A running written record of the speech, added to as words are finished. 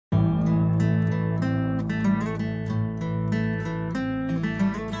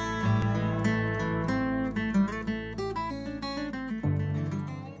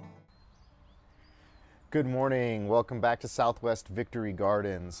Good morning. Welcome back to Southwest Victory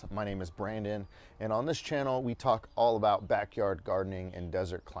Gardens. My name is Brandon, and on this channel we talk all about backyard gardening in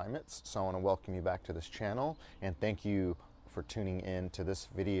desert climates. So I want to welcome you back to this channel and thank you for tuning in to this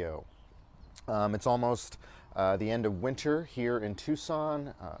video. It's almost the end of winter here in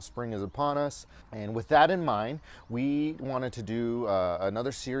Tucson. Spring is upon us, and with that in mind, we wanted to do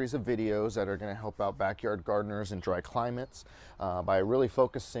another series of videos that are going to help out backyard gardeners in dry climates by really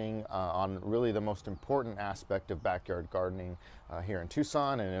focusing on really the most important aspect of backyard gardening here in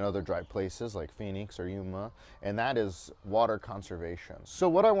Tucson and in other dry places like Phoenix or Yuma, and that is water conservation. So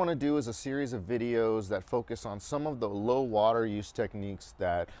what I want to do is a series of videos that focus on some of the low water use techniques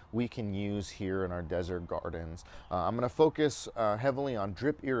that we can use here in our desert gardens. I'm going to focus heavily on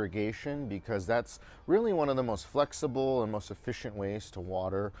drip irrigation because that's really one of the most flexible and most efficient ways to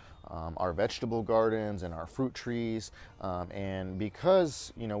water our vegetable gardens and our fruit trees. And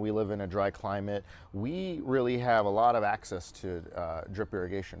because we live in a dry climate, we really have a lot of access to drip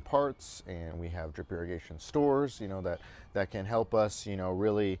irrigation parts, and we have drip irrigation stores that can help us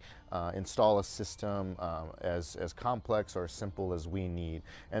really install a system as complex or simple as we need.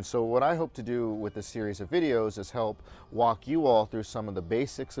 And so what I hope to do with this series of videos is help walk you all through some of the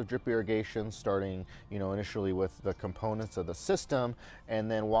basics of drip irrigation, starting initially with the components of the system, and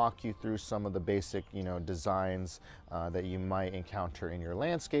then walk you through some of the basic designs that you might encounter in your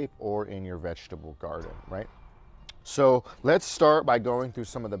landscape or in your vegetable garden, right? So let's start by going through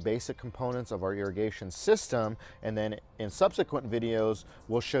some of the basic components of our irrigation system, and then in subsequent videos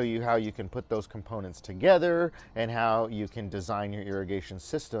we'll show you how you can put those components together and how you can design your irrigation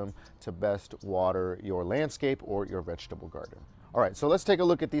system to best water your landscape or your vegetable garden. All right, so let's take a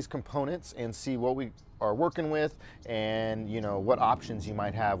look at these components and see what we are working with and what options you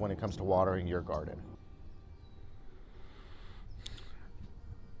might have when it comes to watering your garden.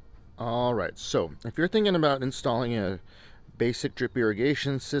 All right, so if you're thinking about installing a basic drip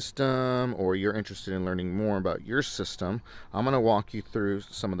irrigation system, or you're interested in learning more about your system, I'm going to walk you through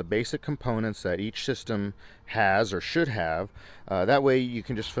some of the basic components that each system has or should have. That way you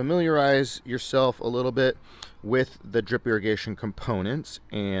can just familiarize yourself a little bit with the drip irrigation components,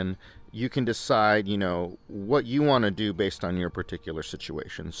 and you can decide what you want to do based on your particular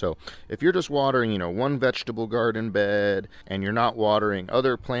situation. So if you're just watering one vegetable garden bed and you're not watering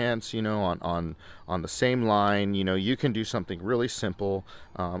other plants on the same line, you can do something really simple.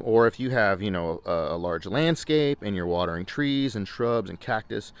 Or if you have a large landscape and you're watering trees and shrubs and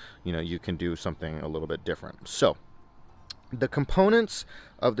cactus, you can do something a little bit different. So the components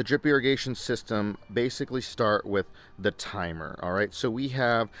of the drip irrigation system basically start with the timer. All right, so we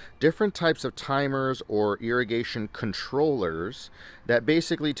have different types of timers or irrigation controllers that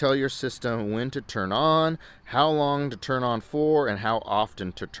basically tell your system when to turn on, how long to turn on for, and how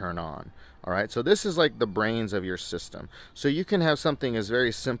often to turn on. All right, so this is like the brains of your system. So you can have something as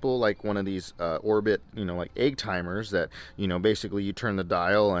very simple like one of these Orbit, like egg timers that, basically you turn the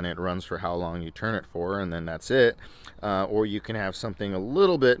dial and it runs for how long you turn it for, and then that's it. Or you can have something a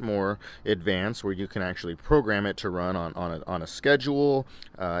little bit more advanced where you can actually program it to run on a schedule,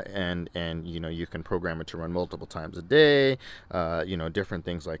 and you can program it to run multiple times a day, different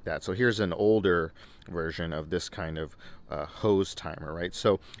things like that. So here's an older version of this kind of hose timer, right?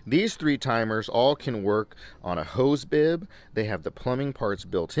 So these three timers all can work on a hose bib. They have the plumbing parts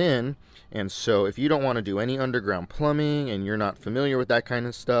built in, and so if you don't want to do any underground plumbing and you're not familiar with that kind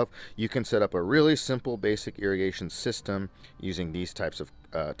of stuff, you can set up a really simple basic irrigation system using these types of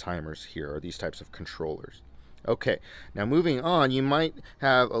timers here, or these types of controllers. Okay, now moving on, you might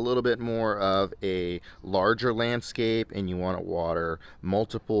have a little bit more of a larger landscape and you want to water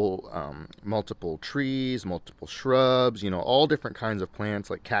multiple trees, multiple shrubs, all different kinds of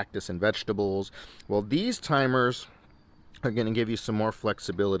plants like cactus and vegetables. Well, these timers are going to give you some more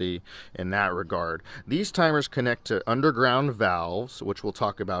flexibility in that regard. These timers connect to underground valves, which we'll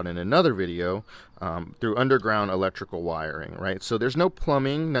talk about in another video, through underground electrical wiring, right? So there's no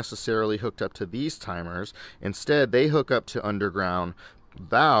plumbing necessarily hooked up to these timers. Instead, they hook up to underground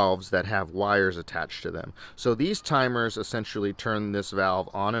valves that have wires attached to them. So these timers essentially turn this valve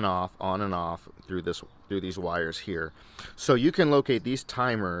on and off through these wires here. So you can locate these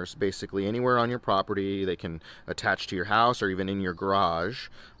timers basically anywhere on your property. They can attach to your house or even in your garage,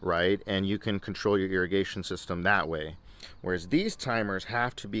 right? And you can control your irrigation system that way. Whereas these timers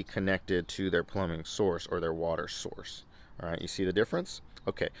have to be connected to their plumbing source or their water source. All right, you see the difference?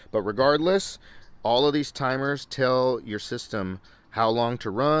 Okay, but regardless, all of these timers tell your system how long to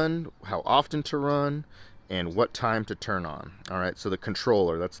run, how often to run, and what time to turn on. All right, so the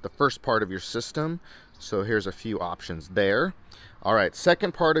controller, that's the first part of your system. So here's a few options there. All right,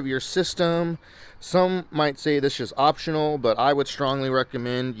 second part of your system, some might say this is optional, but I would strongly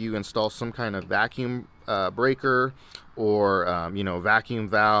recommend you install some kind of vacuum breaker, or vacuum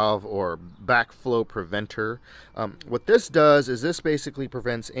valve, or backflow preventer. What this does is this basically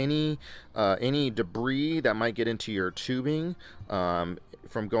prevents any debris that might get into your tubing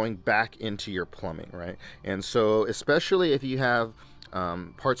from going back into your plumbing, right? And so especially if you have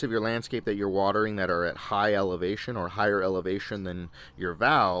parts of your landscape that you're watering that are at high elevation or higher elevation than your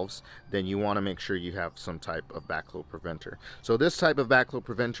valves, then you want to make sure you have some type of backflow preventer. So this type of backflow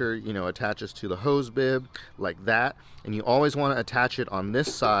preventer, attaches to the hose bib like that, and you always want to attach it on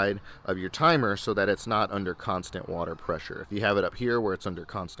this side of your timer so that it's not under constant water pressure. If you have it up here where it's under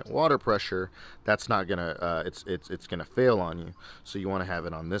constant water pressure, that's not gonna it's gonna fail on you. So you want to have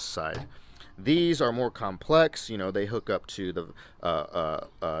it on this side. These are more complex. They hook up to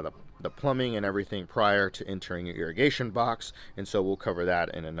the plumbing and everything prior to entering your irrigation box, and so we'll cover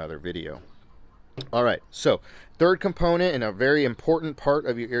that in another video. All right, so third component and a very important part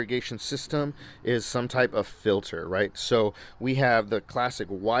of your irrigation system is some type of filter, right? So we have the classic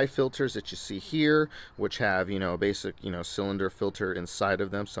Y filters that you see here, which have, a basic, cylinder filter inside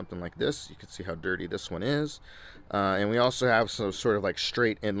of them, something like this. You can see how dirty this one is. And we also have some sort of like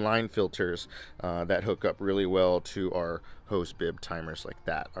straight inline filters that hook up really well to our hose bib timers like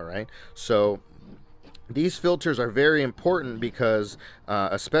that, all right? So these filters are very important because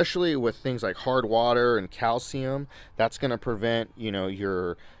especially with things like hard water and calcium, that's going to prevent,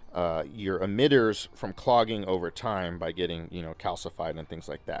 your emitters from clogging over time by getting, calcified and things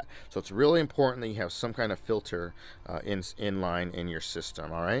like that. So it's really important that you have some kind of filter inline in your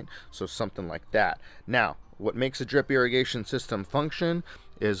system, all right? So something like that. Now, what makes a drip irrigation system function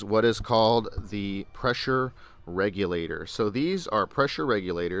is what is called the pressure regulator. So these are pressure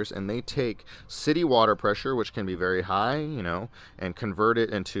regulators, and they take city water pressure, which can be very high, and convert it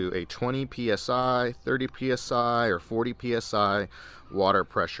into a 20 psi, 30 psi, or 40 psi water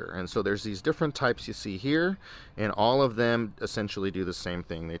pressure. And so there's these different types you see here, and all of them essentially do the same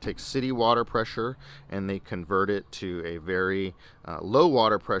thing. They take city water pressure and they convert it to a very low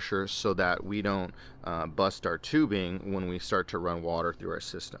water pressure so that we don't bust our tubing when we start to run water through our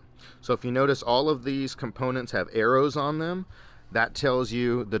system. So if you notice, all of these components have arrows on them. That tells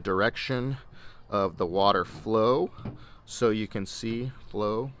you the direction of the water flow, so you can see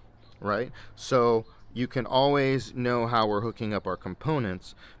flow, right? So you can always know how we're hooking up our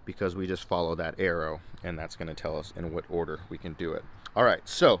components because we just follow that arrow, and that's going to tell us in what order we can do it. All right,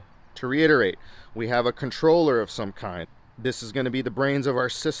 so to reiterate, we have a controller of some kind. This is going to be the brains of our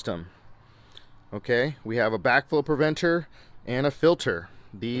system. Okay, we have a backflow preventer and a filter.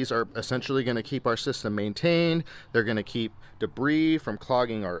 These are essentially going to keep our system maintained. They're going to keep debris from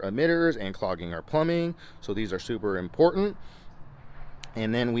clogging our emitters and clogging our plumbing. So these are super important.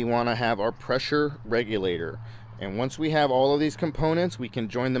 And then we want to have our pressure regulator. And once we have all of these components, we can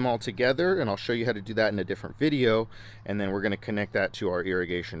join them all together, and I'll show you how to do that in a different video. And then we're going to connect that to our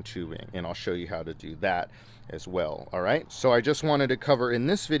irrigation tubing, and I'll show you how to do that as well. All right, so I just wanted to cover in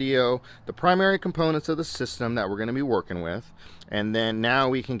this video the primary components of the system that we're going to be working with, and then now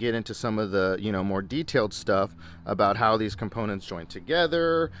we can get into some of the more detailed stuff about how these components join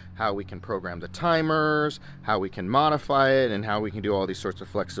together, how we can program the timers, how we can modify it, and how we can do all these sorts of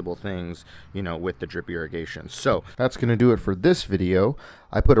flexible things with the drip irrigation. So that's going to do it for this video.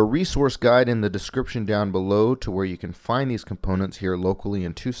 I put a resource guide in the description down below to where you can find these components here locally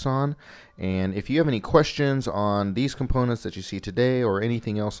in Tucson. And if you have any questions on these components that you see today or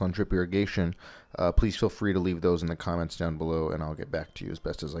anything else on drip irrigation, please feel free to leave those in the comments down below, and I'll get back to you as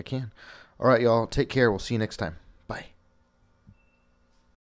best as I can. All right, y'all, take care. We'll see you next time.